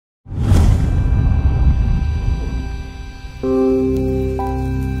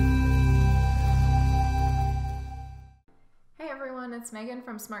it's Megan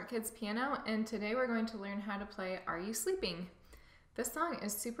from Smart Kids Piano, and today we're going to learn how to play Are You Sleeping? This song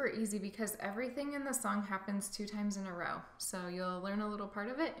is super easy because everything in the song happens 2 times in a row. So you'll learn a little part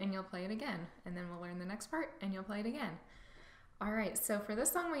of it and you'll play it again, and then we'll learn the next part and you'll play it again. Alright, so for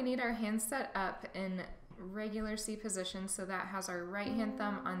this song we need our hands set up in regular C position, so that has our right hand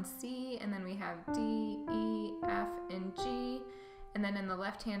thumb on C, and then we have D, E, F, and G. And then in the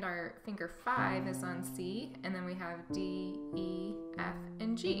left hand, our finger 5 is on C, and then we have D, E, F,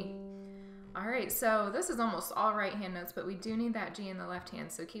 and G. All right, so this is almost all right hand notes, but we do need that G in the left hand,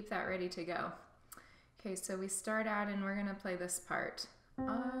 so keep that ready to go. Okay, so we start out and we're gonna play this part.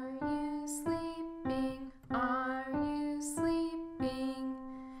 Are you sleeping? Are you sleeping?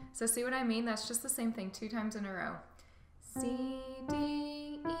 So see what I mean? That's just the same thing 2 times in a row. C,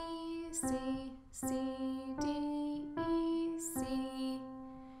 D, E, C, C, D, E, C.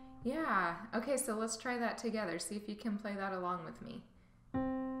 Yeah, okay, so let's try that together. See if you can play that along with me.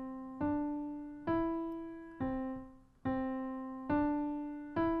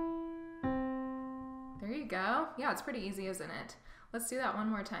 There you go. Yeah, it's pretty easy, isn't it? Let's do that one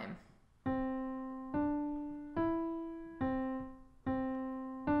more time.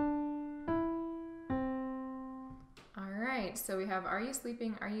 Alright, so we have Are You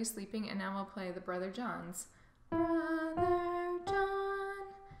Sleeping, Are You Sleeping, and now we'll play the Brother Johns. Brother John,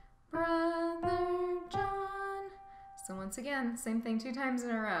 Brother John. So once again, same thing 2 times in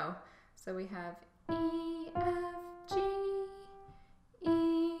a row. So we have E, F, G,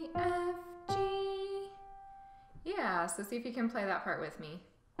 E, F, G. Yeah, so see if you can play that part with me.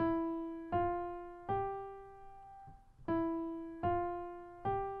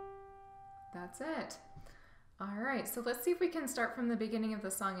 That's it. All right, so let's see if we can start from the beginning of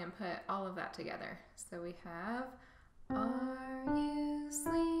the song and put all of that together. So we have, are you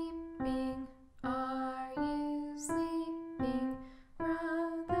sleeping? Are you sleeping?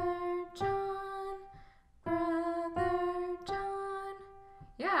 Brother John, Brother John.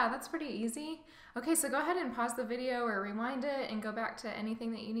 Yeah, that's pretty easy. Okay, so go ahead and pause the video or rewind it and go back to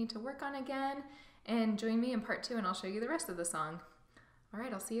anything that you need to work on again, and join me in part 2 and I'll show you the rest of the song. All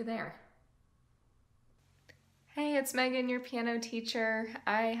right, I'll see you there. Hey, it's Megan, your piano teacher.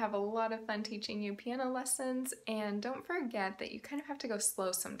 I have a lot of fun teaching you piano lessons, and don't forget that you kind of have to go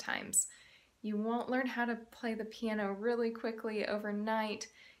slow sometimes. You won't learn how to play the piano really quickly overnight.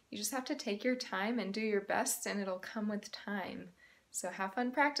 You just have to take your time and do your best, and it'll come with time. So have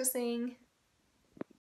fun practicing.